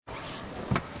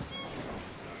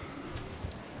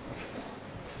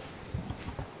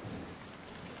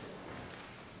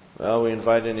Well, we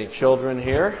invite any children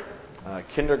here,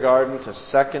 kindergarten to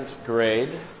second grade,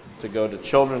 to go to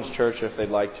children's church if they'd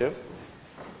like to.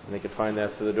 And they can find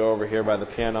that through the door over here by the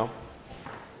piano.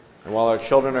 And while our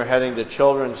children are heading to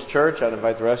children's church, I'd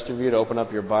invite the rest of you to open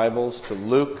up your Bibles to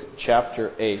Luke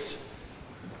chapter 8.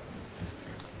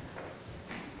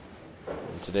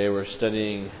 And today we're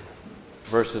studying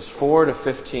verses 4 to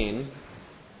 15.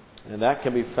 And that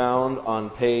can be found on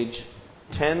page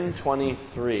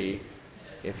 1023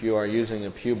 if you are using a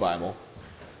Pew Bible.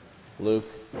 Luke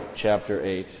chapter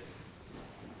 8,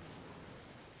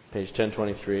 page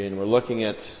 1023. And we're looking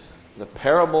at the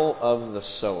parable of the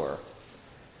sower,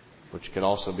 which could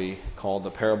also be called the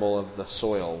parable of the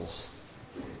soils.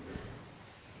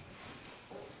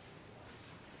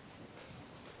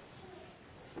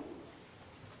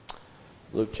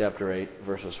 Luke chapter 8,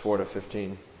 verses 4 to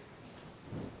 15.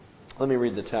 Let me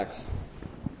read the text.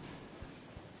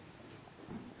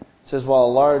 It says, while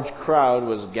a large crowd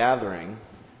was gathering,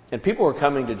 and people were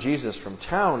coming to Jesus from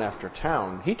town after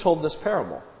town, he told this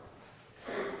parable.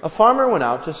 A farmer went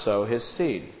out to sow his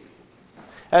seed.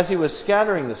 As he was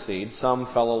scattering the seed, some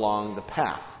fell along the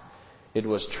path. It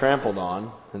was trampled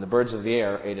on, and the birds of the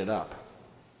air ate it up.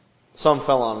 Some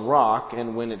fell on rock,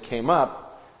 and when it came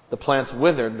up, the plants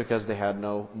withered because they had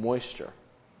no moisture.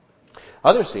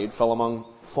 Other seed fell among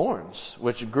thorns,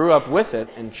 which grew up with it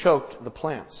and choked the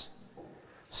plants.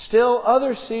 Still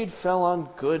other seed fell on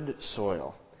good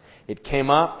soil. It came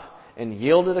up and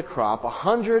yielded a crop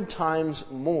 100 times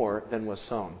more than was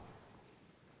sown.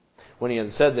 When he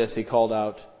had said this, he called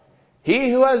out, "He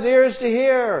who has ears to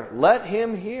hear, let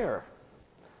him hear."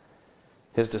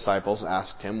 His disciples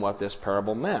asked him what this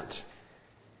parable meant.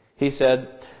 He said,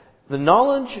 "The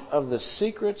knowledge of the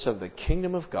secrets of the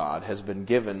kingdom of God has been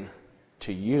given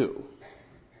to you.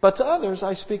 But to others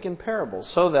I speak in parables,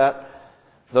 so that,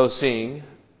 though seeing,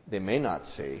 they may not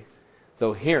see,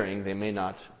 though hearing, they may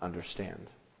not understand."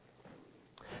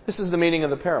 This is the meaning of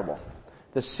the parable.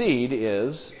 The seed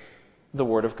is the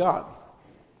Word of God.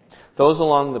 Those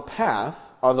along the path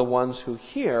are the ones who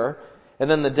hear,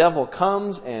 and then the devil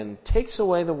comes and takes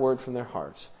away the Word from their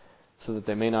hearts, so that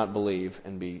they may not believe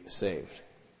and be saved.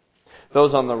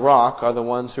 Those on the rock are the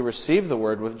ones who receive the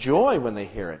Word with joy when they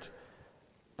hear it,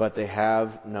 but they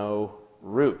have no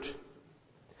root.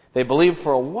 They believe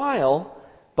for a while,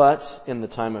 but in the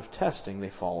time of testing they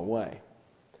fall away.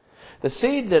 The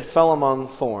seed that fell among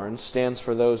thorns stands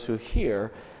for those who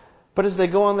hear, but as they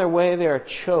go on their way they are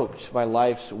choked by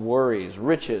life's worries,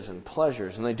 riches, and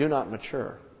pleasures, and they do not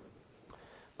mature.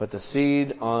 But the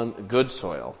seed on good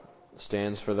soil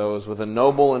stands for those with a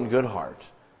noble and good heart,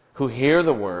 who hear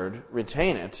the word,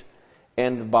 retain it,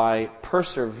 and by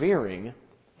persevering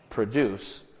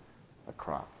produce a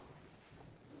crop.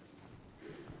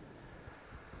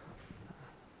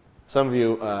 Some of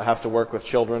you have to work with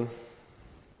children.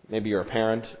 Maybe you're a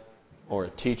parent or a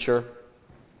teacher.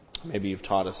 Maybe you've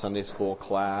taught a Sunday school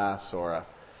class or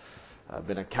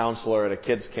been a counselor at a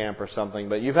kids camp or something.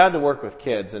 But you've had to work with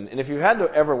kids. And if you've had to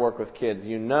ever work with kids,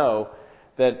 you know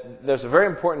that there's a very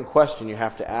important question you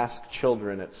have to ask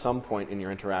children at some point in your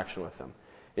interaction with them.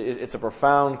 It's a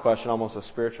profound question, almost a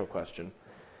spiritual question.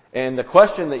 And the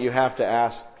question that you have to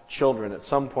ask children at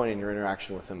some point in your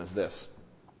interaction with them is this: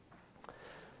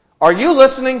 are you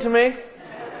listening to me?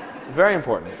 Very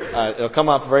important. It'll come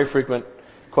up, a very frequent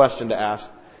question to ask.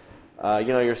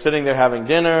 You're sitting there having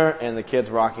dinner, and the kid's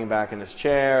rocking back in his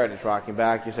chair, and he's rocking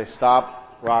back. You say,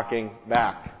 "Stop rocking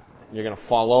back. You're going to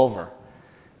fall over."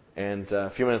 And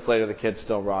a few minutes later, the kid's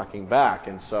still rocking back.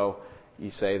 And so you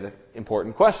say the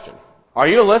important question: are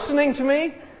you listening to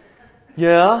me?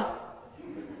 Yeah.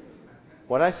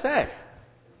 What'd I say?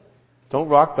 Don't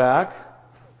rock back.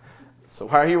 So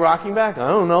why are you rocking back? I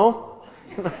don't know.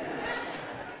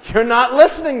 You're not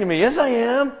listening to me. Yes, I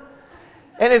am.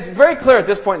 And it's very clear at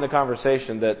this point in the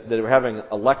conversation that we're having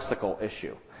a lexical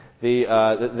issue.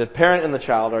 The parent and the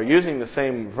child are using the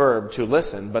same verb to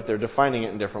listen, but they're defining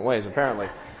it in different ways, apparently.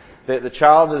 The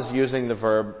child is using the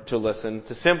verb to listen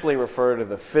to simply refer to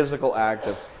the physical act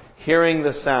of hearing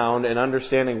the sound and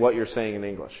understanding what you're saying in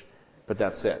English. But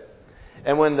that's it.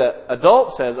 And when the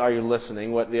adult says, "Are you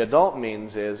listening?" what the adult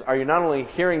means is, are you not only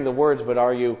hearing the words, but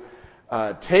are you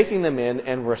taking them in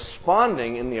and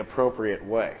responding in the appropriate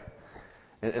way?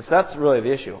 And so that's really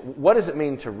the issue. What does it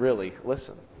mean to really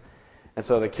listen? And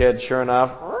so the kid, sure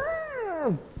enough,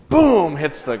 boom,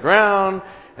 hits the ground,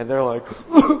 and they're like,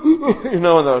 and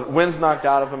the wind's knocked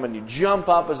out of them, and you jump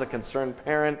up as a concerned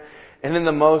parent, and in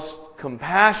the most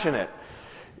compassionate,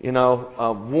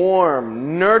 a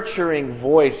warm, nurturing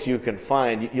voice you can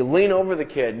find, you lean over the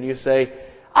kid and you say,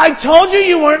 "I told you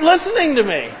you weren't listening to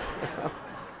me."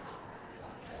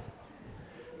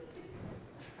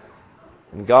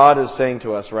 And God is saying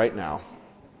to us right now,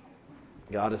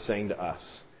 God is saying to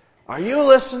us, are you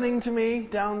listening to me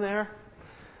down there?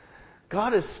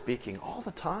 God is speaking all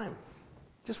the time.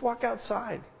 Just walk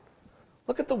outside.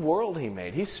 Look at the world He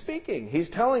made. He's speaking. He's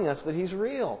telling us that He's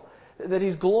real, that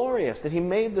He's glorious, that He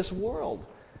made this world.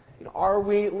 Are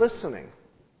we listening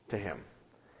to Him?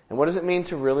 And what does it mean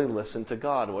to really listen to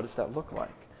God? What does that look like?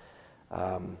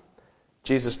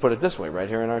 Jesus put it this way right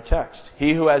here in our text.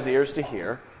 He who has ears to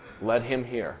hear, let him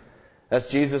hear. That's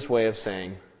Jesus' way of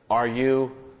saying, are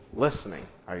you listening?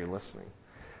 Are you listening?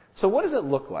 So what does it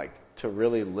look like to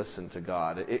really listen to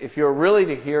God? If you're really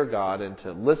to hear God and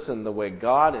to listen the way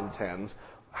God intends,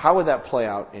 how would that play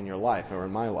out in your life or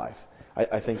in my life?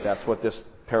 I think that's what this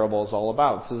parable is all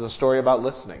about. This is a story about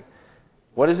listening.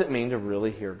 What does it mean to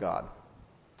really hear God?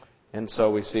 And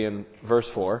so we see in verse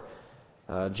 4,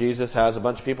 Jesus has a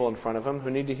bunch of people in front of Him who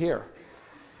need to hear.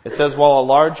 It says, while a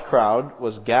large crowd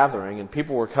was gathering and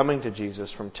people were coming to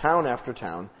Jesus from town after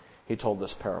town, He told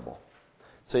this parable.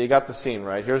 So you got the scene,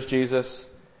 right? Here's Jesus.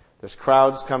 There's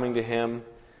crowds coming to Him.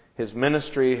 His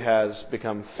ministry has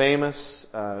become famous.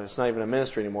 It's not even a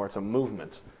ministry anymore. It's a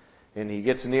movement. And He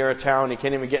gets near a town. He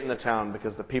can't even get in the town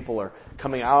because the people are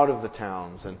coming out of the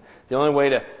towns. And the only way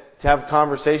to have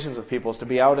conversations with people is to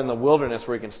be out in the wilderness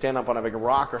where you can stand up on a big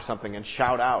rock or something and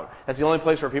shout out. That's the only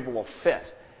place where people will fit.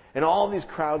 And all these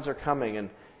crowds are coming. And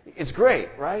it's great,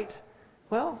 right?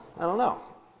 Well, I don't know.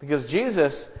 Because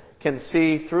Jesus can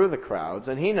see through the crowds.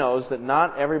 And He knows that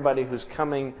not everybody who's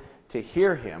coming to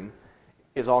hear Him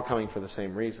is all coming for the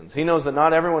same reasons. He knows that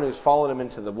not everyone who's followed Him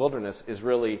into the wilderness is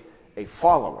really a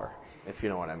follower, if you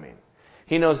know what I mean.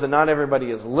 He knows that not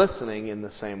everybody is listening in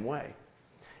the same way.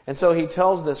 And so He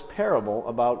tells this parable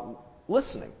about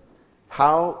listening.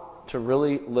 How to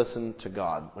really listen to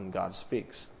God when God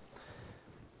speaks.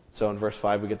 So in verse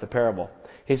 5 we get the parable.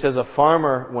 He says, a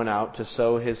farmer went out to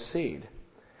sow his seed.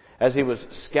 As he was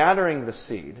scattering the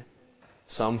seed,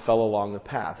 some fell along the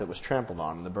path. It was trampled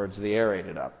on, and the birds of the air ate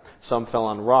it up. Some fell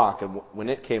on rock, and when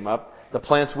it came up, the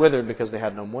plants withered because they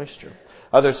had no moisture.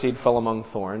 Other seed fell among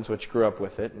thorns, which grew up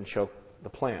with it and choked the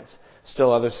plants.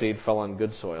 Still other seed fell on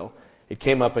good soil. It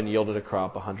came up and yielded a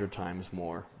crop 100 times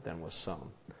more than was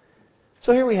sown.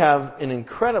 So here we have an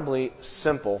incredibly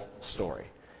simple story.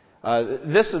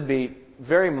 This would be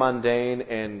very mundane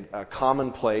and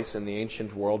commonplace in the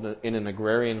ancient world, in an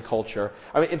agrarian culture.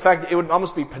 I mean, in fact, it would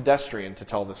almost be pedestrian to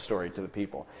tell this story to the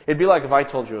people. It'd be like if I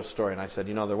told you a story and I said,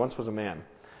 there once was a man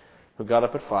who got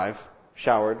up at 5,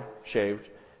 showered, shaved,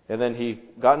 and then he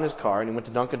got in his car and he went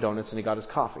to Dunkin' Donuts and he got his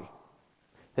coffee.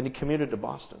 Then he commuted to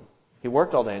Boston. He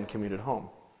worked all day and commuted home.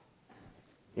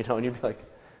 And you'd be like,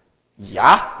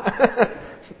 yeah?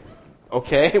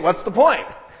 Okay, what's the point?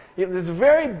 It's a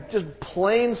very just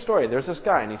plain story. There's this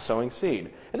guy and he's sowing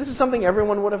seed. And this is something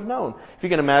everyone would have known. If you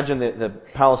can imagine the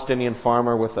Palestinian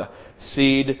farmer with a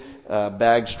seed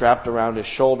bag strapped around his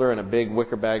shoulder and a big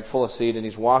wicker bag full of seed, and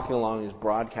he's walking along and he's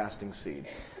broadcasting seed.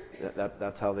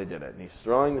 That's how they did it. And he's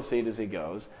throwing the seed as he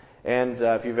goes. And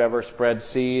if you've ever spread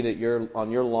seed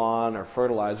on your lawn or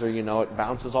fertilizer, it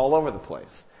bounces all over the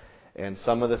place. And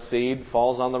some of the seed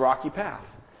falls on the rocky path.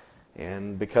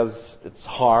 And because it's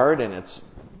hard and it's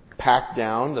packed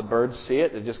down, the birds see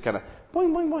it. It just kind of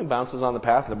boing, boing, boing, bounces on the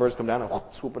path, and the birds come down and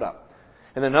swoop it up.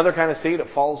 And then another kind of seed, it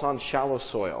falls on shallow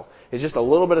soil. It's just a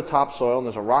little bit of topsoil, and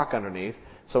there's a rock underneath.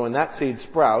 So when that seed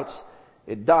sprouts,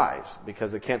 it dies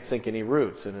because it can't sink any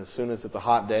roots. And as soon as it's a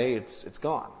hot day, it's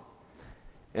gone.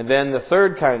 And then the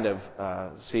third kind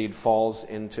of seed falls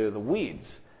into the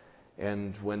weeds.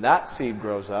 And when that seed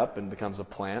grows up and becomes a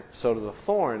plant, so do the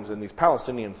thorns. And these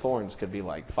Palestinian thorns could be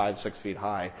like 5-6 feet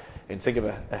high. And think of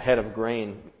a head of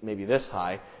grain maybe this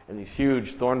high, and these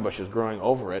huge thorn bushes growing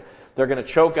over it. They're going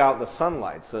to choke out the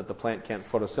sunlight so that the plant can't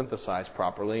photosynthesize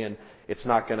properly, and it's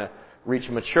not going to reach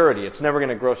maturity. It's never going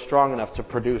to grow strong enough to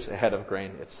produce a head of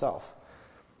grain itself.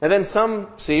 And then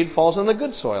some seed falls in the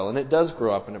good soil, and it does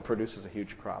grow up, and it produces a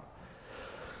huge crop.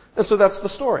 And so that's the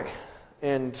story.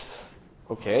 And,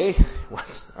 okay,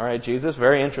 all right, Jesus,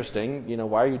 very interesting.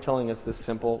 Why are you telling us this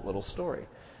simple little story?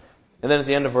 And then at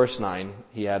the end of verse 9,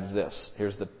 he adds this.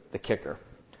 Here's the kicker.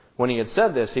 When he had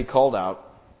said this, he called out,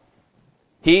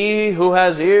 "He who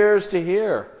has ears to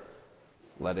hear,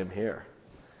 let him hear."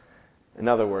 In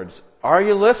other words, are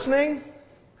you listening?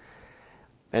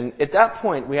 And at that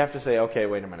point, we have to say, okay,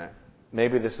 wait a minute.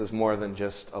 Maybe this is more than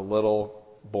just a little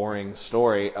boring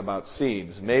story about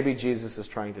seeds. Maybe Jesus is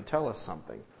trying to tell us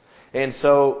something. And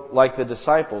so, like the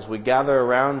disciples, we gather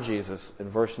around Jesus in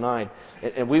verse 9,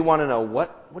 and we want to know,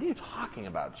 what are you talking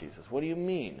about, Jesus? What do you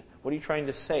mean? What are you trying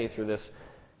to say through this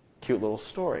cute little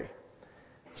story?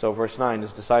 So verse 9,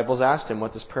 his disciples asked him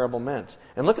what this parable meant.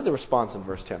 And look at the response in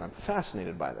verse 10. I'm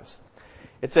fascinated by this.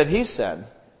 It said, he said,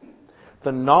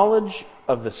 "The knowledge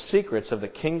of the secrets of the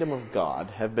kingdom of God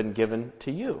have been given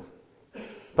to you.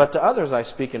 But to others I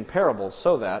speak in parables,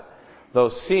 so that, though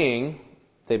seeing,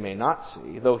 they may not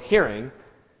see, though hearing,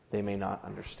 they may not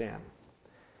understand."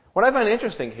 What I find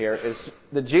interesting here is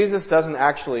that Jesus doesn't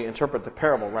actually interpret the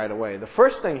parable right away. The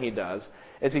first thing he does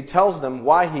is he tells them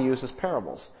why he uses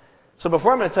parables. So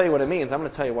before I'm going to tell you what it means, I'm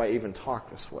going to tell you why I even talk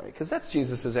this way. Because that's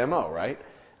Jesus' MO, right?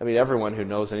 I mean, everyone who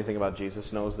knows anything about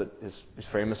Jesus knows that he's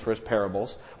famous for his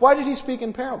parables. Why did he speak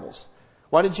in parables?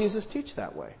 Why did Jesus teach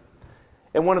that way?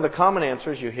 And one of the common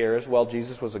answers you hear is, well,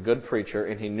 Jesus was a good preacher,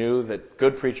 and he knew that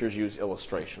good preachers use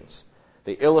illustrations.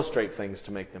 They illustrate things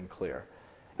to make them clear.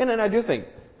 And I do think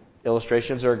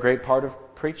illustrations are a great part of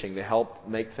preaching. They help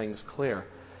make things clear.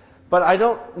 But I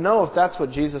don't know if that's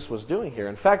what Jesus was doing here.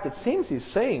 In fact, it seems he's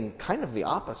saying kind of the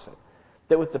opposite.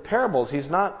 That with the parables, he's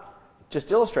not just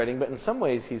illustrating, but in some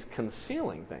ways he's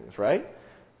concealing things, right?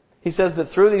 He says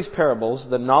that through these parables,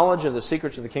 the knowledge of the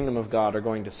secrets of the kingdom of God are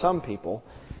going to some people,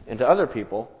 and to other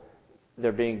people,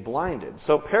 they're being blinded.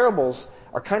 So parables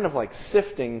are kind of like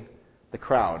sifting the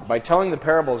crowd. By telling the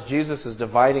parables, Jesus is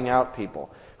dividing out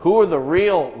people. Who are the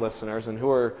real listeners and who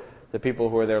are the people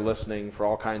who are there listening for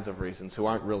all kinds of reasons, who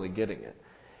aren't really getting it.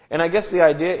 And I guess the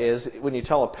idea is, when you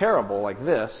tell a parable like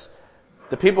this,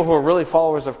 the people who are really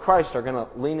followers of Christ are going to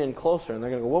lean in closer and they're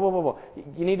going to go, whoa, whoa, whoa, whoa,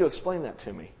 you need to explain that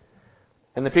to me.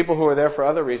 And the people who are there for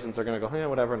other reasons are going to go, yeah,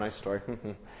 whatever, nice story.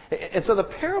 And so the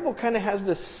parable kind of has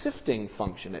this sifting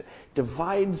function. It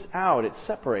divides out, it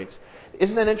separates.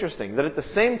 Isn't that interesting? That at the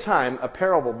same time, a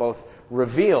parable both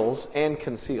reveals and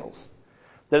conceals.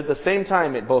 That at the same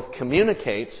time, it both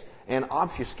communicates and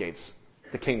obfuscates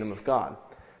the kingdom of God.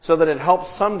 So that it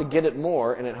helps some to get it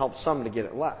more and it helps some to get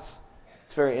it less.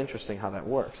 It's very interesting how that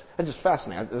works. It's just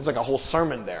fascinating. There's like a whole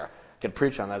sermon there. I could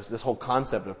preach on that. It's this whole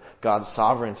concept of God's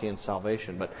sovereignty and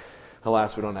salvation. But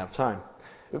alas, we don't have time.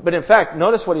 But in fact,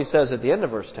 notice what he says at the end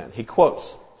of verse 10. He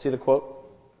quotes. See the quote?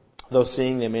 "Though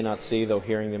seeing they may not see, though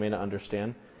hearing they may not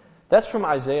understand." That's from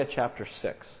Isaiah chapter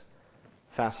 6.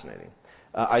 Fascinating.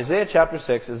 Isaiah chapter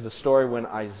 6 is the story when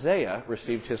Isaiah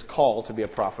received his call to be a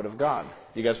prophet of God.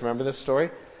 You guys remember this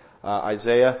story?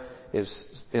 Isaiah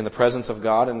is in the presence of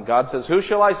God, and God says, "Who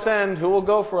shall I send? Who will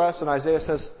go for us?" And Isaiah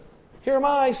says, "Here am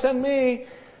I, send me."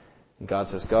 And God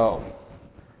says, "Go.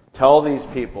 Tell these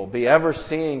people, be ever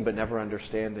seeing but never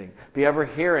understanding. Be ever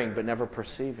hearing but never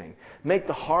perceiving. Make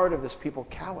the heart of this people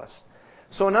callous."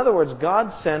 So in other words,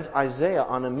 God sent Isaiah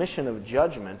on a mission of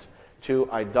judgment to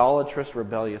idolatrous,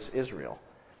 rebellious Israel.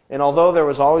 And although there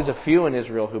was always a few in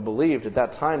Israel who believed, at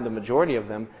that time the majority of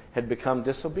them had become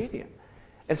disobedient.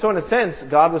 And so in a sense,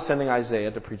 God was sending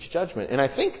Isaiah to preach judgment. And I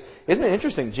think, isn't it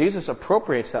interesting, Jesus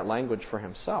appropriates that language for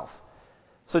himself.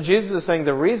 So Jesus is saying,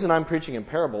 the reason I'm preaching in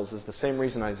parables is the same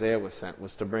reason Isaiah was sent,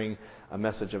 was to bring a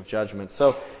message of judgment.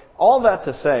 So all that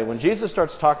to say, when Jesus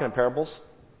starts talking in parables,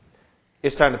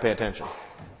 it's time to pay attention.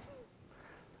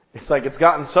 It's like, it's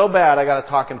gotten so bad, I got to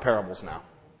talk in parables now.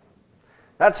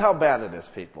 That's how bad it is,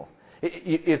 people.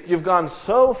 If you've gone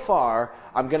so far,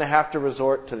 I'm going to have to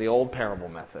resort to the old parable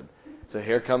method. So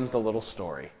here comes the little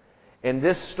story. And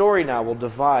this story now will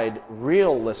divide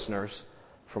real listeners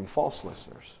from false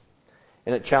listeners.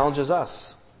 And it challenges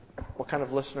us. What kind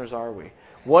of listeners are we?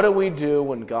 What do we do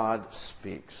when God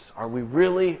speaks? Are we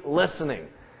really listening?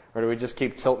 Or do we just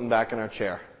keep tilting back in our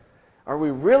chair? Are we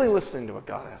really listening to what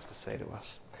God has to say to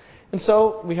us? And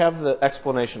so we have the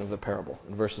explanation of the parable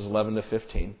in verses 11 to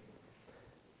 15.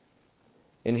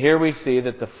 And here we see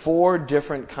that the 4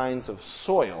 different kinds of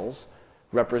soils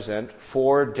represent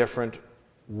 4 different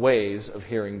ways of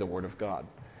hearing the Word of God.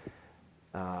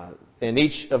 And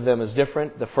each of them is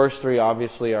different. The first 3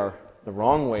 obviously are the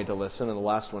wrong way to listen, and the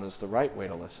last one is the right way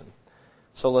to listen.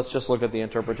 So let's just look at the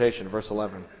interpretation. Verse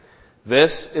 11.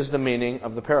 "This is the meaning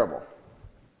of the parable.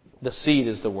 The seed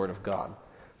is the Word of God."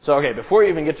 So, okay, before you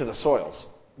even get to the soils,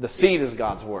 the seed is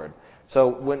God's Word. So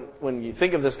when you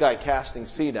think of this guy casting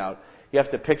seed out, you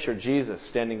have to picture Jesus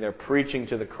standing there preaching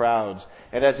to the crowds.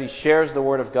 And as he shares the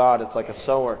Word of God, it's like a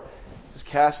sower. He's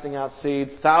casting out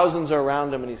seeds. Thousands are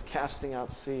around him, and he's casting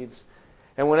out seeds.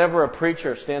 And whenever a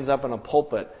preacher stands up in a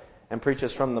pulpit and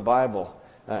preaches from the Bible,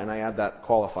 and I add that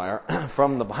qualifier,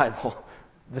 from the Bible,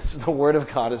 this is the Word of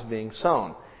God is being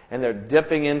sown. And they're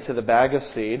dipping into the bag of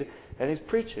seed, and he's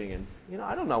preaching. And,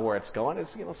 I don't know where it's going.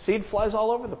 It's, seed flies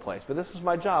all over the place. But this is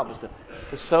my job, is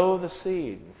to sow the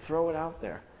seed and throw it out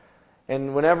there.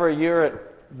 And whenever you're at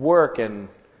work and,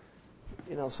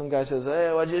 some guy says,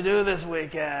 "Hey, what'd you do this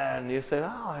weekend?" You say,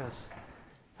 "Oh,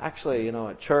 I actually,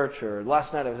 at church, or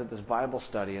last night I was at this Bible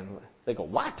study, and they go,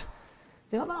 what?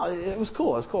 No, it was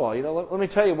cool. It was cool. Let me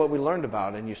tell you what we learned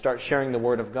about. And you start sharing the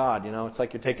Word of God. It's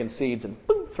like you're taking seeds and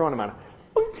boom, throwing them out.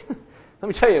 Boom. Let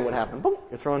me tell you what happened. Boom,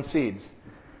 you're throwing seeds.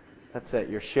 That's it.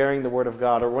 You're sharing the Word of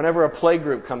God. Or whenever a play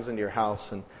group comes into your house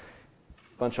and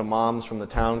a bunch of moms from the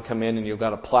town come in and you've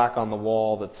got a plaque on the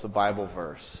wall that's a Bible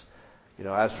verse.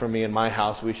 As for me and my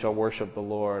house, we shall worship the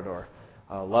Lord. Or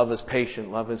love is patient,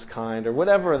 love is kind. Or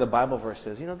whatever the Bible verse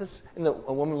is. This. And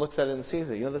a woman looks at it and sees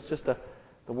it. That's just the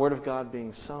Word of God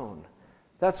being sown.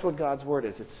 That's what God's Word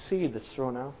is. It's seed that's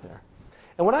thrown out there.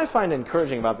 And what I find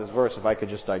encouraging about this verse, if I could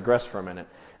just digress for a minute,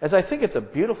 is I think it's a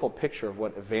beautiful picture of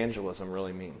what evangelism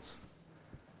really means.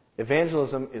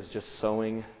 Evangelism is just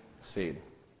sowing seed.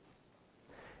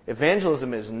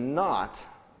 Evangelism is not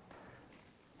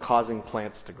causing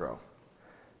plants to grow,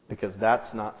 because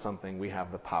that's not something we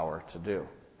have the power to do.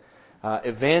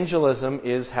 Evangelism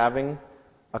is having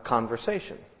a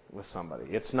conversation with somebody.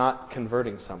 It's not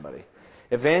converting somebody.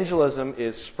 Evangelism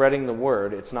is spreading the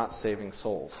word. It's not saving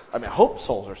souls. I hope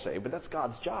souls are saved, but that's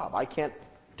God's job. I can't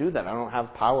do that. I don't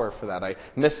have power for that. I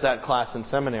missed that class in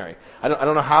seminary. I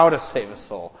don't know how to save a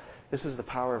soul. This is the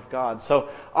power of God. So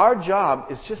our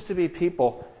job is just to be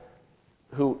people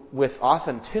who, with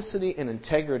authenticity and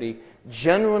integrity,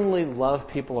 genuinely love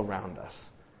people around us,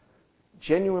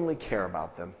 genuinely care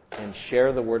about them, and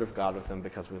share the Word of God with them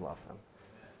because we love them.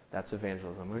 That's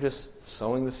evangelism. We're just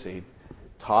sowing the seed,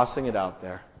 tossing it out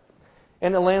there.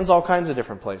 And it lands all kinds of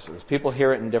different places. People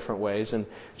hear it in different ways. And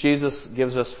Jesus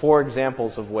gives us 4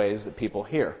 examples of ways that people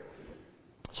hear.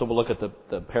 So we'll look at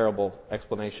the parable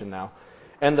explanation now.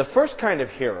 And the first kind of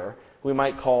hearer we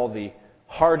might call the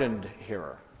hardened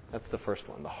hearer. That's the first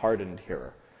one, the hardened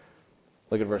hearer.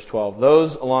 Look at verse 12.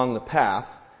 Those along the path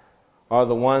are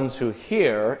the ones who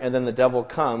hear, and then the devil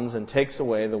comes and takes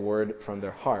away the word from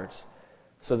their hearts,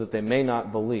 so that they may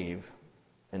not believe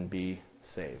and be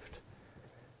saved.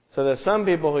 So there's some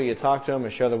people who you talk to them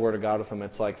and share the Word of God with them.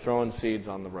 It's like throwing seeds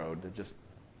on the road. It just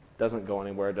doesn't go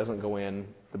anywhere. It doesn't go in.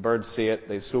 The birds see it.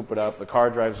 They swoop it up. The car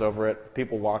drives over it.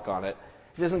 People walk on it.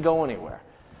 It doesn't go anywhere.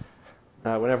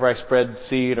 Whenever I spread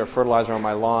seed or fertilizer on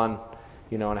my lawn,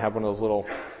 and I have one of those little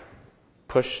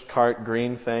push cart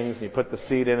green things, and you put the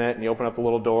seed in it, and you open up the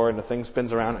little door, and the thing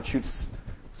spins around and shoots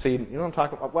seed. You know what I'm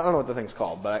talking about? Well, I don't know what the thing's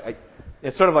called, but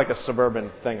it's sort of like a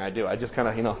suburban thing I do. I just kind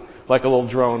of, like a little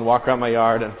drone, walk around my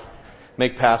yard and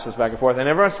make passes back and forth. And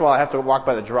every once in a while I have to walk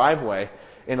by the driveway,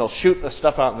 and it'll shoot the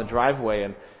stuff out in the driveway,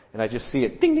 and I just see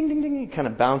it ding, ding, ding, ding. It kind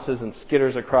of bounces and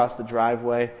skitters across the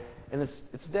driveway, and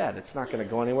it's dead. It's not going to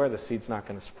go anywhere. The seed's not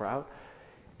going to sprout.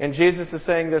 And Jesus is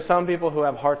saying there's some people who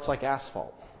have hearts like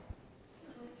asphalt,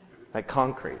 like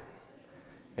concrete.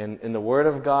 And the Word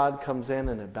of God comes in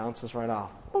and it bounces right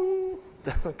off. Boom!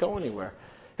 Doesn't go anywhere.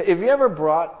 Have you ever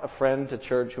brought a friend to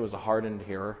church who was a hardened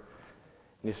hearer?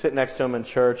 And you sit next to him in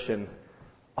church and,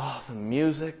 the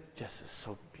music just is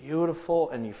so beautiful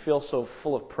and you feel so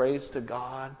full of praise to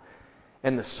God.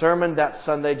 And the sermon that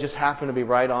Sunday just happened to be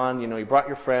right on. You brought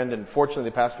your friend, and fortunately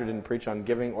the pastor didn't preach on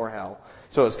giving or hell.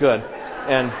 So it was good.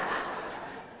 And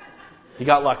you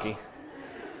got lucky.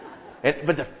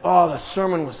 But the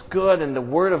sermon was good, and the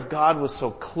Word of God was so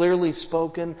clearly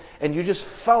spoken, and you just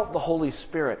felt the Holy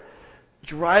Spirit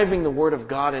driving the Word of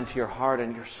God into your heart,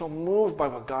 and you're so moved by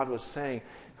what God was saying.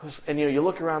 And you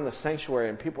look around the sanctuary,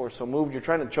 and people are so moved, you're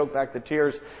trying to choke back the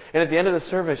tears. And at the end of the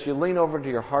service, you lean over to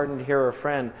your hardened hearer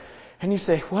friend, and you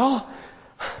say, well,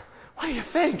 what do you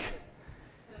think?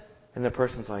 And the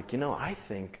person's like, I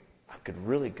think I could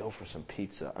really go for some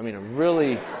pizza. I've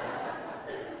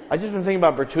just been thinking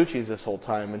about Bertucci's this whole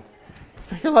time, and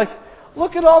you're like,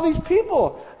 look at all these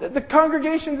people. The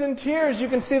congregation's in tears. You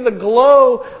can see the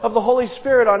glow of the Holy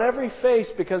Spirit on every face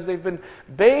because they've been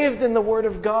bathed in the Word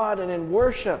of God and in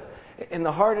worship. And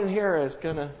the hardened hearer is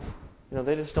going to,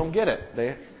 they just don't get it.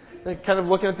 They're kind of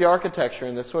looking at the architecture,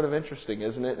 and it's sort of interesting,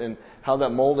 isn't it? And how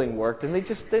that molding worked, and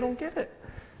they don't get it.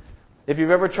 If you've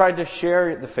ever tried to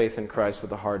share the faith in Christ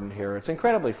with a hardened hearer, it's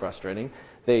incredibly frustrating.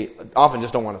 They often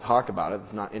just don't want to talk about it.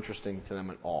 It's not interesting to them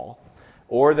at all.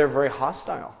 Or they're very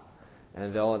hostile.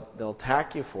 And they'll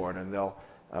attack you for it, and they'll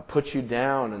put you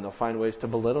down, and they'll find ways to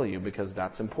belittle you because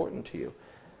that's important to you.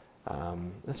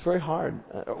 It's very hard.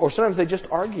 Or sometimes they just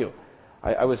argue.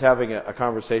 I was having a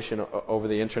conversation over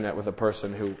the internet with a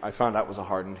person who I found out was a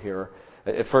hardened hearer.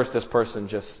 At first, this person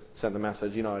just sent the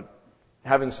message,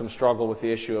 having some struggle with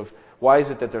the issue of why is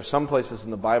it that there's some places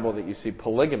in the Bible that you see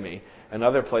polygamy and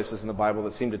other places in the Bible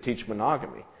that seem to teach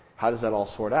monogamy? How does that all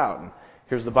sort out? And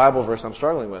here's the Bible verse I'm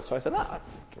struggling with. So I said,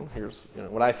 here's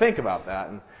what I think about that.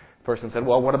 And the person said,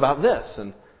 well, what about this?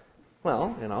 And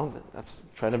Well, that's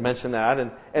trying to mention that.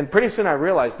 And pretty soon I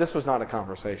realized this was not a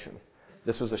conversation.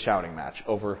 This was a shouting match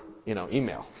over,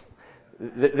 email.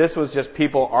 This was just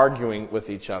people arguing with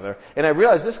each other. And I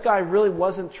realized this guy really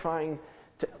wasn't trying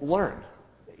to learn.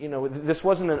 This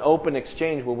wasn't an open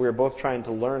exchange where we were both trying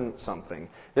to learn something.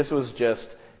 This was just,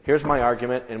 here's my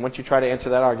argument, and once you try to answer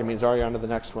that argument, he's already on to the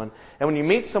next one. And when you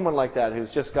meet someone like that who's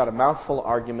just got a mouthful of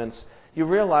arguments, you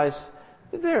realize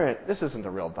this isn't a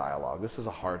real dialogue. This is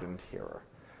a hardened hearer.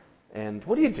 And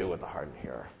what do you do with a hardened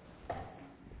hearer?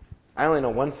 I only know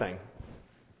one thing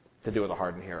to do with a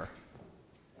hardened hearer.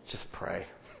 Just pray.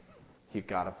 You've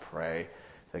got to pray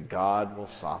that God will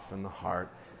soften the heart.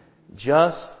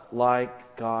 Just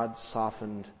like God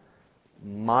softened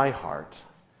my heart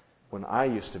when I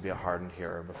used to be a hardened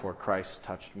hearer before Christ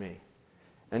touched me.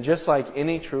 And just like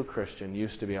any true Christian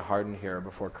used to be a hardened hearer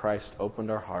before Christ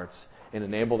opened our hearts and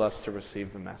enabled us to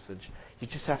receive the message, you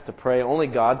just have to pray. Only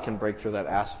God can break through that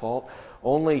asphalt.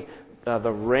 Only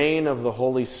the rain of the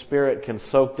Holy Spirit can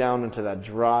soak down into that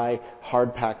dry,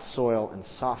 hard-packed soil and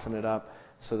soften it up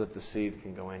so that the seed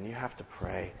can go in. You have to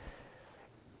pray.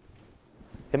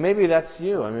 And maybe that's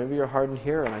you. Maybe you're a hardened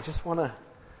hearer, and I just want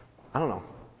to,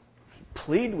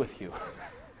 plead with you.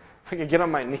 If I could get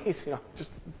on my knees, just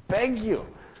beg you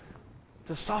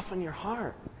to soften your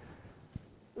heart.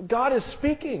 God is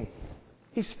speaking.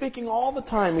 He's speaking all the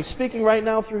time. He's speaking right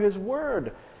now through His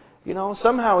Word.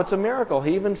 Somehow it's a miracle.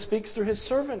 He even speaks through His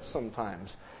servants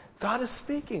sometimes. God is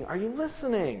speaking. Are you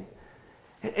listening?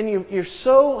 And you're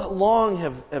so long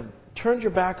have turned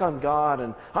your back on God,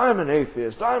 and I'm an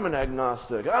atheist, I'm an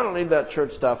agnostic, I don't need that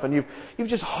church stuff. And you've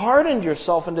just hardened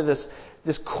yourself into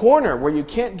this corner where you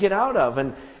can't get out of.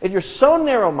 And you're so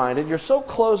narrow-minded, you're so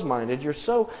closed-minded, you're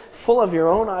so full of your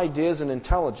own ideas and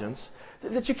intelligence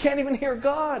that you can't even hear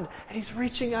God. And He's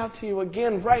reaching out to you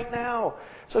again right now.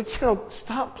 So,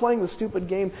 stop playing the stupid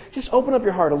game. Just open up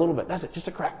your heart a little bit. That's it. Just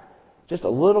a crack. Just a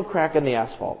little crack in the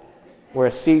asphalt where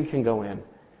a seed can go in.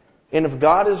 And if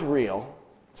God is real,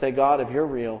 say, God, if you're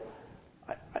real,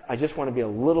 I just want to be a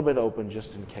little bit open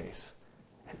just in case.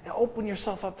 And open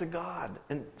yourself up to God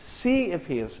and see if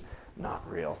He is not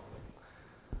real.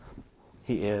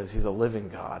 He is. He's a living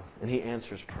God. And He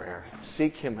answers prayer.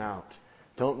 Seek Him out.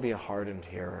 Don't be a hardened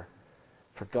hearer.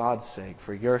 For God's sake,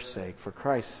 for your sake, for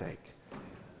Christ's sake.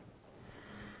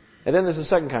 And then there's a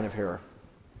second kind of hearer.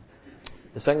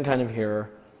 The second kind of hearer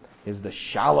is the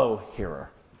shallow hearer.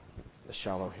 The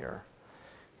shallow hearer.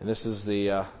 And this is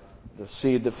the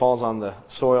seed that falls on the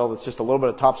soil that's just a little bit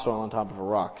of topsoil on top of a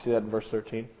rock. See that in verse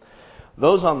 13?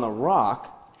 Those on the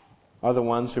rock are the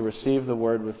ones who receive the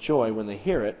word with joy when they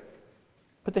hear it,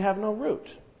 but they have no root.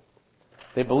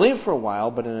 They believe for a while,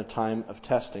 but in a time of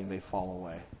testing they fall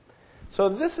away. So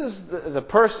this is the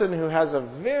person who has a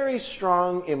very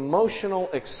strong emotional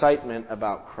excitement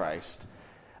about Christ,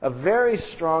 a very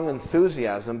strong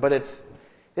enthusiasm, but it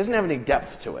doesn't have any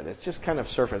depth to it. It's just kind of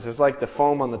surface. It's like the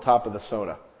foam on the top of the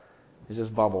soda. It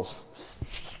just bubbles.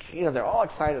 They're all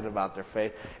excited about their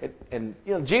faith. And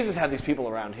Jesus had these people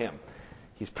around Him.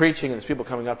 He's preaching, and there's people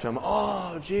coming up to Him.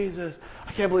 Oh, Jesus,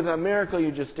 I can't believe that miracle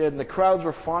you just did. And the crowds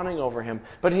were fawning over Him.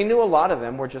 But He knew a lot of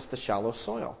them were just the shallow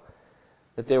soil.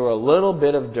 That they were a little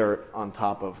bit of dirt on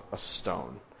top of a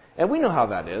stone. And we know how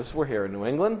that is. We're here in New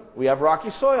England. We have rocky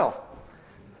soil.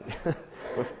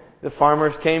 The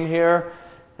farmers came here,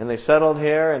 and they settled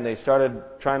here, and they started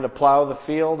trying to plow the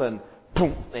field, and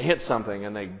boom, they hit something,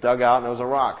 and they dug out, and it was a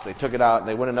rock. So they took it out, and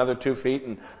they went another 2 feet,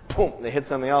 and boom, they hit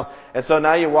something else. And so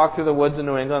now you walk through the woods in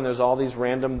New England, there's all these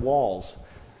random walls,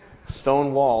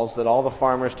 stone walls that all the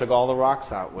farmers took all the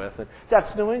rocks out with. And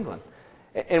that's New England.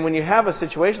 And when you have a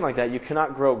situation like that, you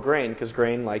cannot grow grain, because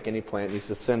grain, like any plant, needs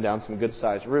to send down some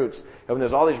good-sized roots. And when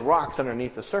there's all these rocks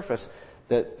underneath the surface,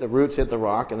 the roots hit the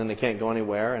rock, and then they can't go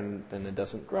anywhere, and then it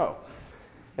doesn't grow.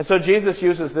 And so Jesus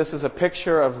uses this as a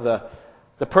picture of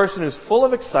the person who's full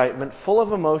of excitement, full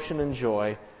of emotion and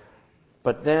joy,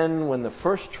 but then when the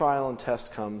first trial and test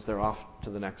comes, they're off to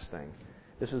the next thing.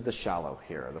 This is the shallow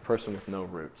hearer, the person with no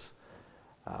roots.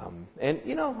 I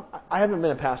haven't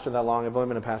been a pastor that long. I've only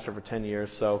been a pastor for 10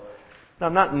 years, so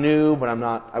I'm not new, but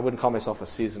I wouldn't call myself a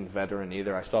seasoned veteran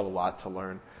either. I still have a lot to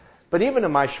learn. But even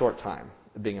in my short time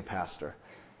of being a pastor,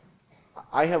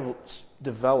 I have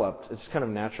developed, it's kind of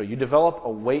natural, you develop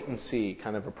a wait-and-see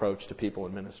kind of approach to people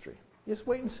in ministry. You just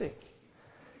wait and see.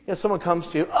 Someone comes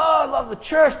to you, oh, I love the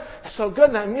church, it's so good,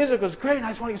 and that music was great, and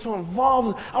I just want to get so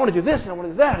involved, and I want to do this, and I want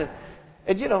to do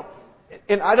that.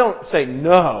 And I don't say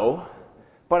no,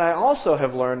 but I also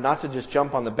have learned not to just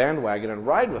jump on the bandwagon and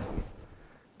ride with them,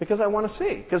 Because I want to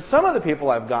see. Because some of the people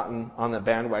I've gotten on the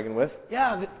bandwagon with,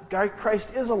 Christ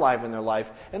is alive in their life,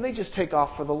 and they just take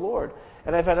off for the Lord.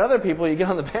 And I've had other people, you get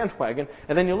on the bandwagon,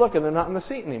 and then you look and they're not in the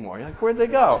seat anymore. You're like, where'd they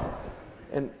go?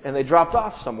 And they dropped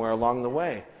off somewhere along the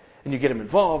way. And you get them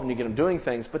involved, and you get them doing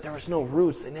things, but there was no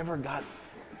roots. They never got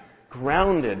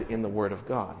grounded in the Word of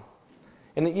God.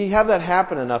 And you have that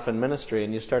happen enough in ministry,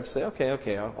 and you start to say,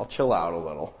 okay, I'll chill out a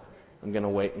little. I'm going to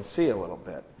wait and see a little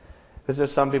bit. Because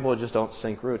there's some people who just don't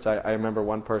sink roots. I remember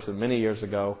one person many years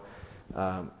ago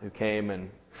who came and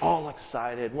all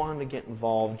excited, wanted to get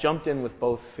involved, jumped in with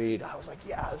both feet. I was like,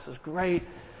 yeah, this is great.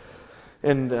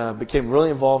 And became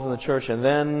really involved in the church. And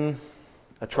then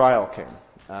a trial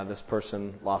came. This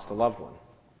person lost a loved one.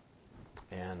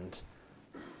 And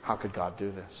how could God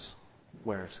do this?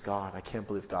 Where's God? I can't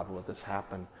believe God would let this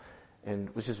happen.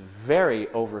 And was just very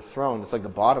overthrown. It's like the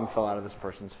bottom fell out of this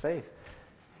person's faith.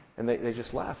 And they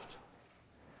just left.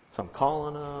 So I'm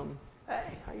calling them.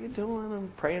 Hey, how you doing?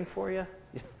 I'm praying for you.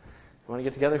 You want to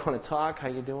get together? You want to talk? How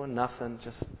you doing? Nothing.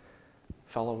 Just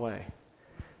fell away.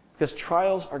 Because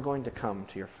trials are going to come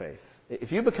to your faith.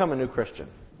 If you become a new Christian,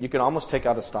 you can almost take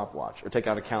out a stopwatch or take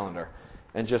out a calendar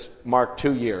and just mark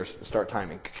 2 years and start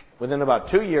timing. Within about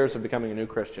 2 years of becoming a new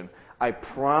Christian, I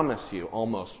promise you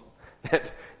almost that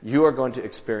you are going to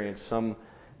experience some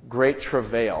great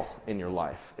travail in your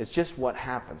life. It's just what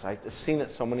happens. I've seen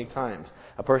it so many times.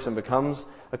 A person becomes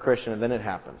a Christian and then it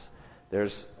happens.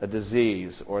 There's a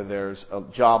disease, or there's a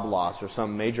job loss, or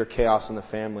some major chaos in the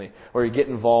family, or you get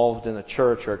involved in a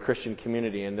church or a Christian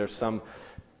community and there's some,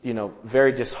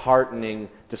 very disheartening,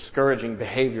 discouraging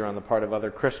behavior on the part of other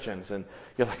Christians, and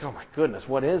you're like, oh my goodness,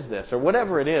 what is this? Or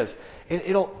whatever it is.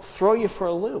 It'll throw you for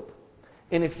a loop.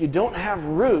 And if you don't have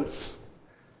roots,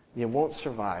 you won't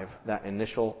survive that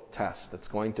initial test that's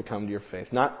going to come to your faith.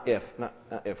 Not if,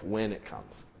 when it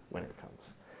comes. When it comes.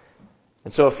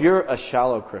 And so if you're a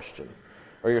shallow Christian,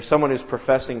 or you're someone who's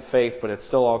professing faith, but it's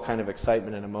still all kind of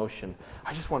excitement and emotion,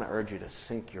 I just want to urge you to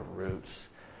sink your roots.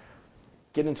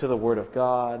 Get into the Word of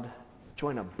God.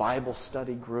 Join a Bible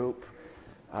study group.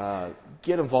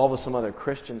 Get involved with some other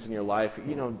Christians in your life.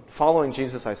 Following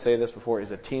Jesus, I say this before,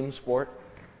 is a team sport.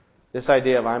 This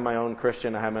idea of I'm my own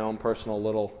Christian, I have my own personal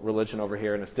little religion over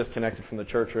here, and it's disconnected from the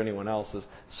church or anyone else, is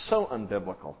so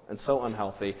unbiblical and so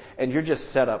unhealthy, and you're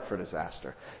just set up for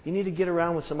disaster. You need to get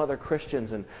around with some other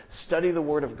Christians and study the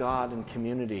Word of God in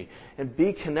community and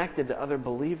be connected to other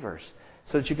believers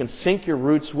so that you can sink your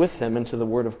roots with them into the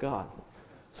Word of God.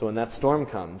 So when that storm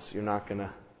comes, you're not going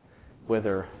to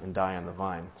wither and die on the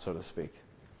vine, so to speak.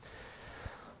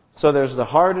 So there's the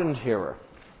hardened hearer.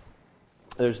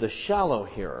 There's the shallow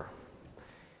hearer.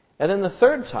 And then the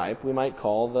third type we might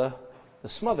call the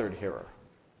smothered hearer.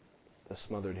 The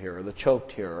smothered hearer, the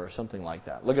choked hearer, or something like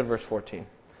that. Look at verse 14.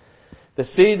 The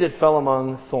seed that fell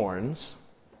among thorns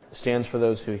stands for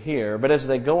those who hear, but as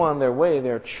they go on their way,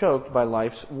 they are choked by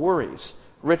life's worries,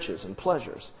 riches, and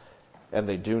pleasures, and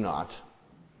they do not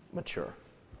mature.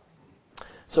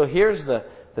 So here's the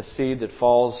seed that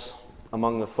falls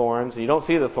among the thorns. You don't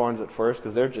see the thorns at first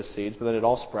because they're just seeds, but then it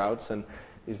all sprouts and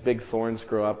these big thorns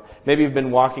grow up. Maybe you've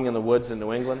been walking in the woods in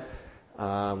New England,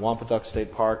 Wampatuck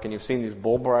State Park, and you've seen these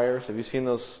bullbriars. Have you seen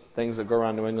those things that go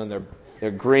around New England?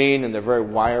 They're green and they're very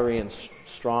wiry and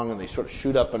strong, and they sort of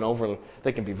shoot up and over.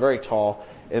 They can be very tall.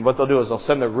 And what they'll do is they'll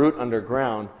send a root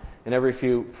underground, and every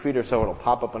few feet or so it'll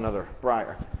pop up another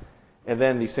briar. And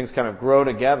then these things kind of grow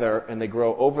together, and they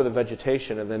grow over the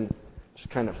vegetation, and then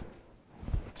just kind of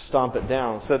stomp it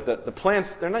down. So that the plants,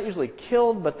 they're not usually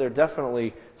killed, but they're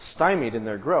definitely stymied in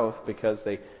their growth because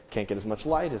they can't get as much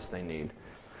light as they need.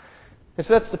 And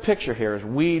so that's the picture here, is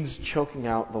weeds choking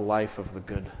out the life of the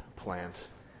good plant.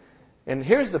 And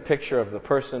here's the picture of the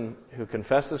person who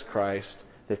confesses Christ.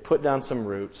 They've put down some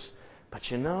roots, but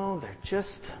they're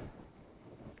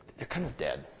kind of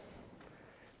dead.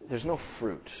 There's no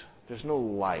fruit. There's no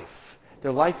life.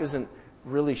 Their life isn't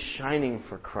really shining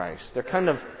for Christ. They're kind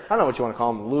of, I don't know what you want to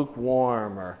call them,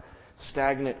 lukewarm or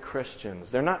stagnant Christians.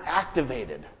 They're not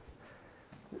activated.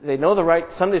 They know the right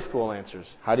Sunday school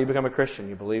answers. How do you become a Christian?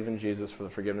 You believe in Jesus for the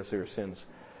forgiveness of your sins.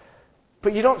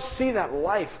 But you don't see that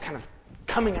life kind of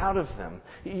coming out of them.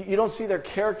 You don't see their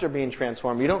character being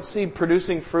transformed. You don't see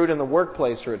producing fruit in the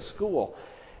workplace or at school.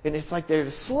 And it's like they're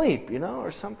asleep,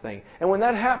 or something. And when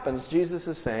that happens, Jesus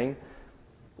is saying,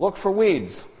 look for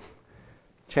weeds.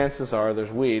 Chances are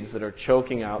there's weeds that are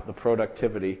choking out the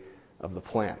productivity of the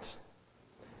plant.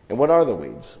 And what are the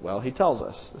weeds? Well, he tells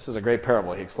us. This is a great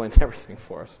parable. He explains everything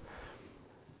for us.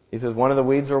 He says one of the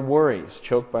weeds are worries,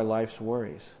 choked by life's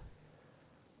worries.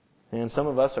 And some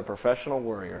of us are professional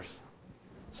worriers.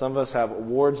 Some of us have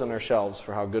awards on our shelves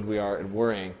for how good we are at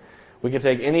worrying. We can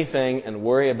take anything and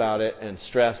worry about it and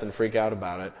stress and freak out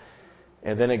about it,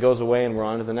 and then it goes away and we're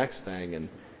on to the next thing. And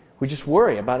we just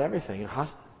worry about everything. How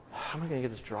am I going to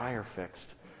get this dryer fixed?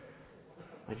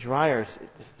 My dryer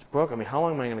is broke. I mean, how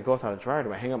long am I going to go without a dryer?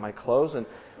 Do I hang up my clothes? And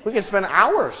we can spend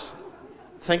hours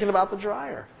thinking about the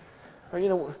dryer.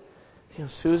 Or,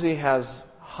 Susie has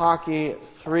hockey at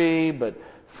 3, but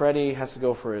Freddie has to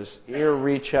go for his ear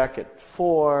recheck at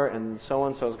 4, and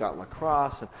so-and-so's got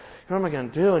lacrosse. And what am I going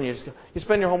to do? And you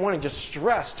spend your whole morning just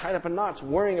stressed, tied up in knots,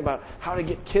 worrying about how to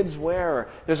get kids wear. Or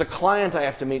there's a client I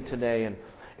have to meet today, and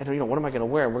what am I going to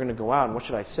wear? We're going to go out, and what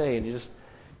should I say? And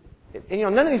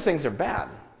none of these things are bad.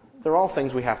 They're all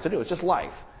things we have to do. It's just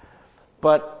life.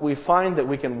 But we find that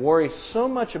we can worry so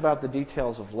much about the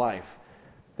details of life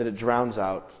that it drowns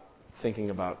out thinking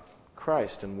about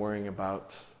Christ and worrying about,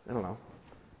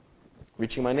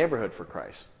 reaching my neighborhood for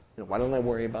Christ. Why don't I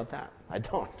worry about that? I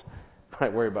don't. But I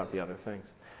worry about the other things.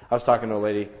 I was talking to a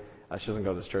lady. She doesn't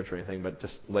go to this church or anything, but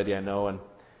just a lady I know. And,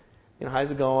 how's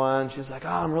it going? She's like,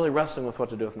 I'm really wrestling with what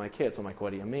to do with my kids. I'm like,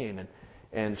 what do you mean?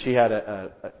 And she had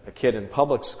a kid in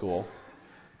public school,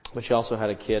 but she also had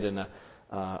a kid in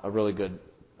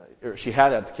she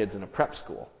had kids in a prep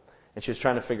school. And she was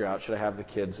trying to figure out, should I have the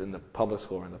kids in the public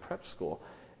school or in the prep school?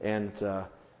 And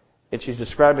she's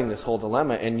describing this whole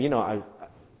dilemma. And,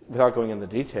 without going into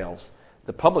the details,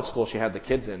 the public school she had the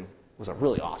kids in was a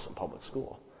really awesome public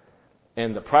school.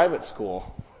 And the private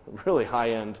school, really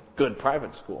high-end, good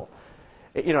private school.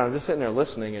 I'm just sitting there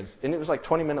listening, and it was like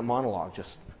 20-minute monologue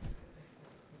just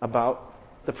about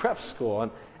the prep school.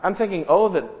 And I'm thinking,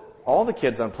 that all the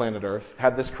kids on planet Earth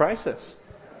had this crisis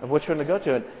of which one to go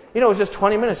to. And, it was just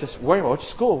 20 minutes just worrying about which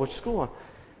school. And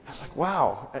I was like,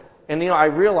 wow. And, I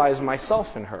realize myself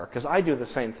in her, because I do the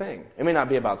same thing. It may not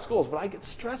be about schools, but I get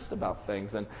stressed about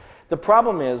things. And the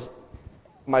problem is,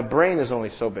 my brain is only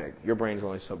so big. Your brain is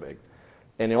only so big.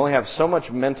 And you only have so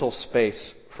much mental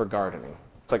space for gardening.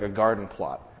 It's like a garden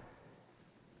plot.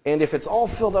 And if it's all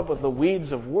filled up with the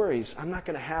weeds of worries, I'm not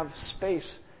going to have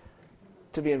space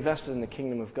to be invested in the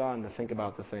kingdom of God and to think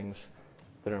about the things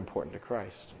that are important to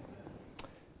Christ.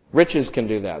 Riches can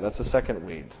do that. That's the second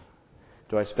weed.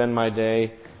 Do I spend my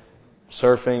day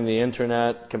surfing the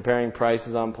internet, comparing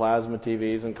prices on plasma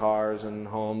TVs and cars and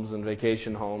homes and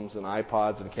vacation homes and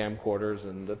iPods and camcorders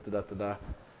and da-da-da-da-da?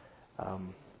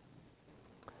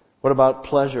 What about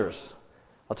pleasures?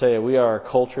 I'll tell you, we are a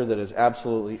culture that is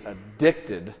absolutely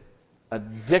addicted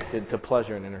to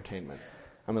pleasure and entertainment.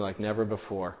 I mean, like never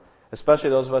before. Especially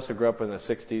those of us who grew up in the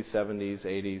 60s, 70s,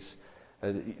 80s.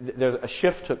 There's a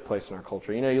shift took place in our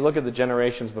culture. You look at the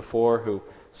generations before who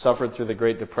suffered through the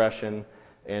Great Depression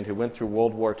and who went through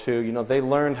World War II. They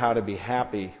learned how to be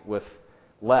happy with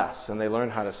less, and they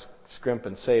learned how to scrimp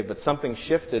and save. But something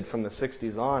shifted from the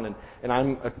 60s on, and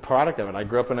I'm a product of it. I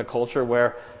grew up in a culture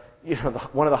where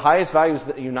one of the highest values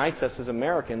that unites us as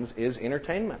Americans is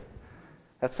entertainment.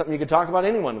 That's something you could talk about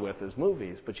anyone with, is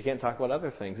movies, but you can't talk about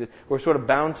other things. We're sort of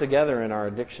bound together in our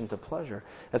addiction to pleasure.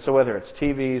 And so whether it's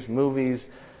TVs, movies,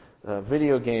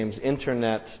 video games,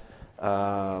 internet,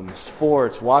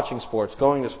 sports, watching sports,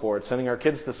 going to sports, sending our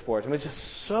kids to sports, it's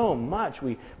just so much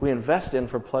we invest in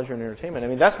for pleasure and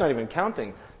entertainment. That's not even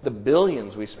counting the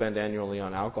billions we spend annually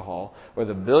on alcohol or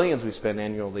the billions we spend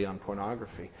annually on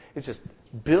pornography. It's just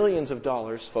billions of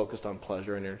dollars focused on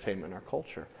pleasure and entertainment in our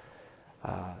culture.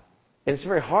 And it's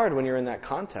very hard when you're in that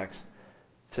context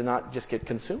to not just get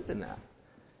consumed in that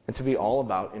and to be all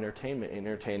about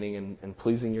entertaining and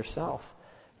pleasing yourself.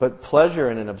 But pleasure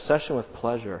and an obsession with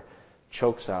pleasure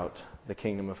chokes out the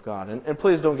kingdom of God. And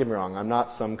please don't get me wrong. I'm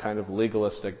not some kind of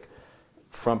legalistic,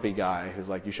 frumpy guy who's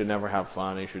like, you should never have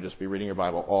fun. You should just be reading your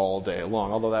Bible all day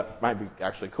long. Although that might be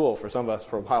actually cool for some of us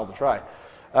for a while to try.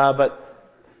 But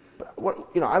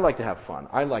I like to have fun.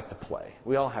 I like to play.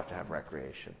 We all have to have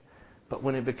recreation. But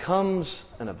when it becomes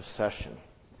an obsession,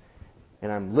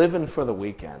 and I'm living for the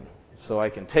weekend so I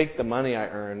can take the money I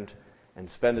earned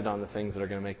and spend it on the things that are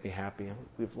going to make me happy,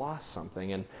 we've lost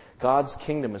something. And God's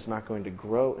kingdom is not going to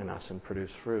grow in us and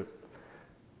produce fruit.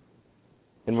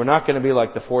 And we're not going to be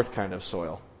like the fourth kind of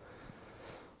soil,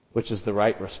 which is the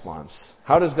right response.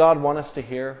 How does God want us to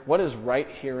hear? What is right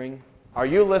hearing? Are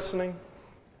you listening?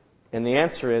 And the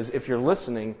answer is, if you're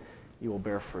listening, you will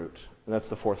bear fruit. And that's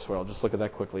the fourth soil. Just look at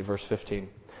that quickly. Verse 15.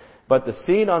 But the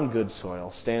seed on good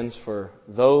soil stands for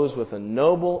those with a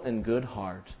noble and good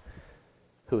heart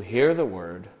who hear the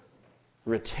word,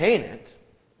 retain it,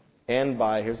 and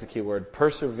by, here's the key word,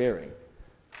 persevering,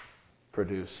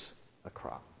 produce a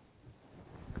crop.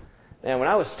 And when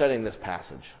I was studying this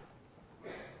passage,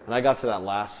 and I got to that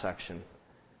last section,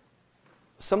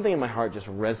 something in my heart just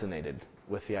resonated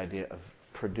with the idea of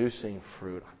producing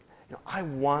fruit. I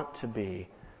want to be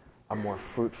a more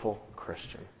fruitful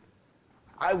Christian.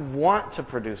 I want to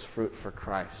produce fruit for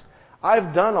Christ.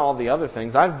 I've done all the other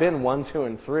things. I've been 1, 2,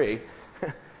 and 3.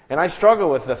 And I struggle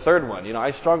with the third one.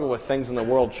 I struggle with things in the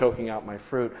world choking out my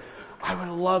fruit. I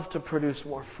would love to produce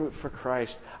more fruit for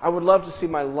Christ. I would love to see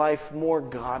my life more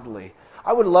godly.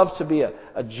 I would love to be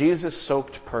a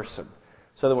Jesus-soaked person,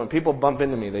 so that when people bump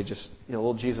into me, they just,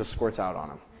 little Jesus squirts out on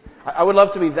them. I would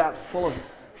love to be that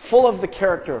full of the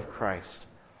character of Christ.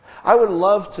 I would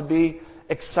love to be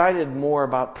excited more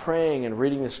about praying and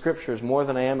reading the Scriptures more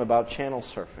than I am about channel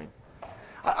surfing.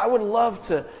 I would love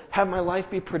to have my life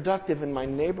be productive in my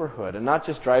neighborhood and not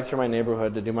just drive through my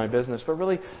neighborhood to do my business, but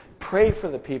really pray for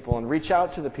the people and reach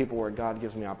out to the people where God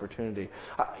gives me opportunity.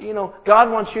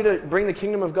 God wants you to bring the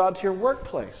kingdom of God to your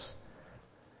workplace.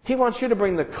 He wants you to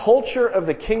bring the culture of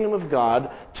the kingdom of God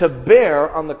to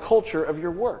bear on the culture of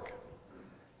your work.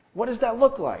 What does that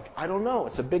look like? I don't know.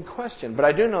 It's a big question. But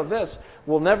I do know this.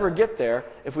 We'll never get there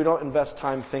if we don't invest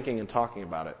time thinking and talking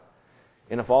about it.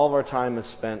 And if all of our time is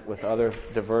spent with other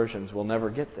diversions, we'll never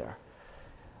get there.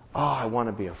 I want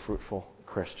to be a fruitful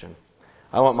Christian.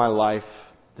 I want my life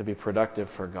to be productive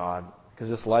for God, because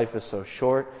this life is so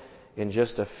short. In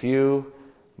just a few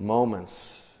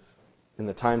moments in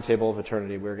the timetable of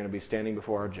eternity, we're going to be standing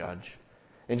before our judge.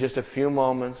 In just a few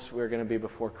moments, we're going to be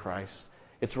before Christ.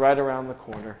 It's right around the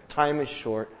corner. Time is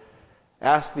short.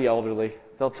 Ask the elderly.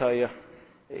 They'll tell you,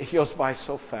 it goes by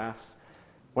so fast.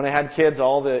 When I had kids,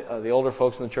 all the older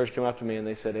folks in the church came up to me and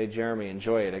they said, "Hey, Jeramie,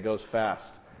 enjoy it. It goes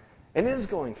fast." And it is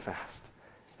going fast.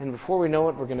 And before we know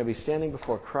it, we're going to be standing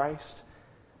before Christ.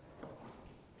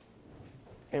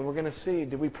 And we're going to see,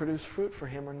 did we produce fruit for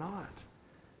Him or not?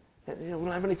 And, we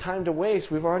don't have any time to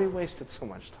waste. We've already wasted so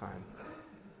much time.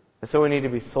 And so we need to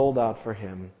be sold out for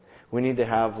Him. We need to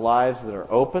have lives that are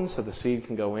open so the seed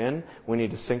can go in. We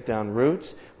need to sink down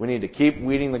roots. We need to keep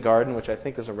weeding the garden, which I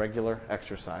think is a regular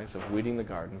exercise of weeding the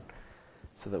garden,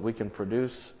 so that we can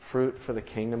produce fruit for the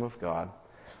kingdom of God.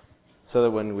 So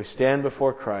that when we stand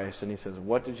before Christ and He says,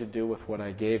 "What did you do with what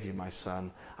I gave you, my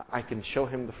son?" I can show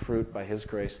Him the fruit by His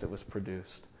grace that was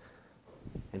produced.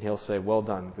 And He'll say, "Well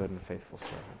done, good and faithful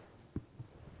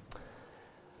servant."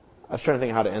 I was trying to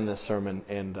think how to end this sermon,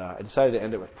 and I decided to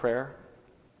end it with prayer.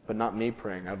 But not me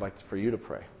praying. I'd like for you to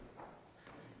pray.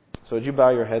 So would you bow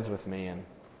your heads with me? And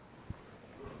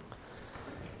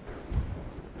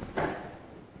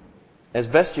as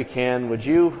best you can, would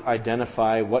you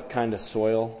identify what kind of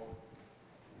soil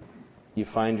you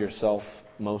find yourself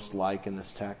most like in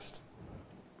this text?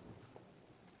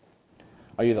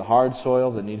 Are you the hard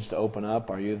soil that needs to open up?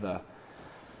 Are you the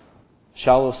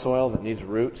shallow soil that needs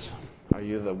roots? Are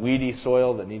you the weedy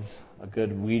soil that needs a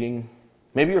good weeding?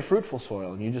 Maybe you're fruitful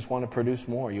soil and you just want to produce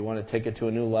more. You want to take it to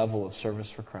a new level of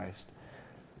service for Christ.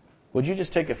 Would you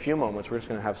just take a few moments? We're just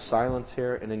going to have silence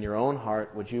here. And in your own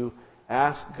heart, would you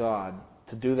ask God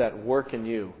to do that work in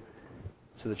you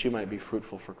so that you might be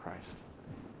fruitful for Christ?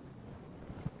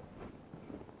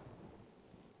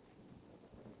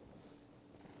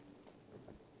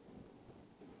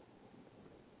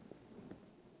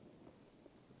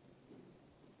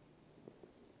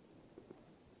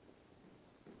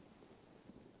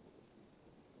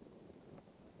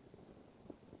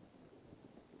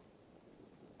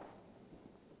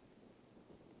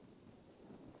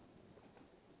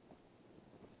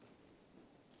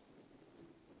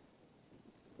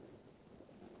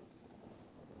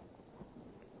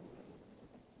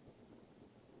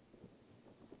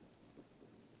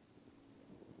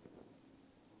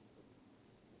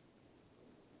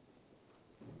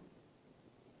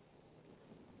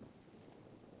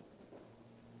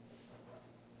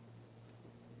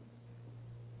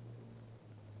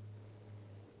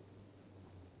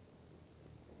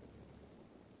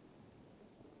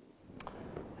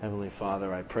 Heavenly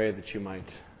Father, I pray that you might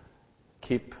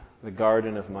keep the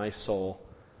garden of my soul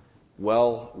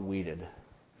well weeded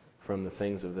from the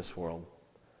things of this world.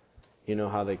 You know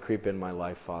how they creep in my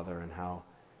life, Father, and how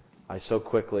I so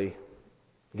quickly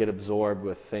get absorbed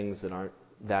with things that aren't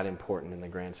that important in the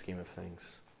grand scheme of things,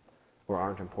 or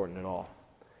aren't important at all.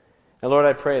 And Lord,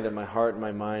 I pray that my heart and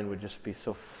my mind would just be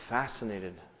so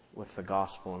fascinated with the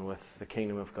gospel and with the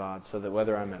kingdom of God, so that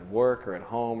whether I'm at work or at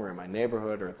home or in my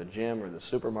neighborhood or at the gym or the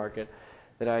supermarket,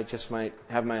 that I just might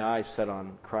have my eyes set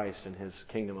on Christ and His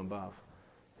kingdom above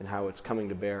and how it's coming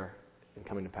to bear and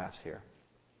coming to pass here.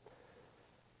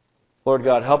 Lord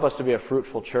God, help us to be a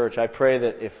fruitful church. I pray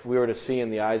that if we were to see in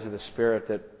the eyes of the Spirit,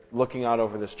 that looking out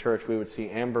over this church, we would see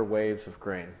amber waves of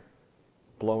grain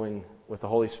blowing, with the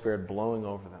Holy Spirit blowing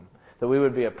over them. That we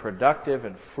would be a productive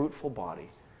and fruitful body.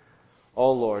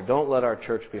 Oh Lord, don't let our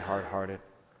church be hard-hearted.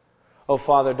 Oh,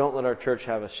 Father, don't let our church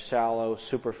have a shallow,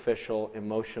 superficial,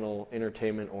 emotional,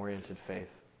 entertainment-oriented faith.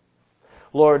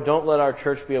 Lord, don't let our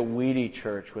church be a weedy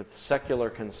church with secular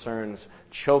concerns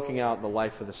choking out the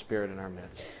life of the Spirit in our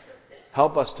midst.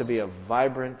 Help us to be a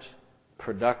vibrant,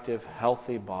 productive,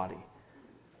 healthy body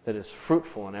that is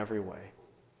fruitful in every way.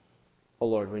 Oh,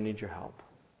 Lord, we need your help.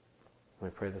 We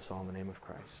pray this all in the name of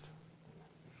Christ.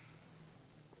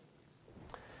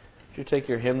 Would you take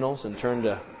your hymnals and turn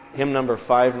to hymn number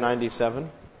 597?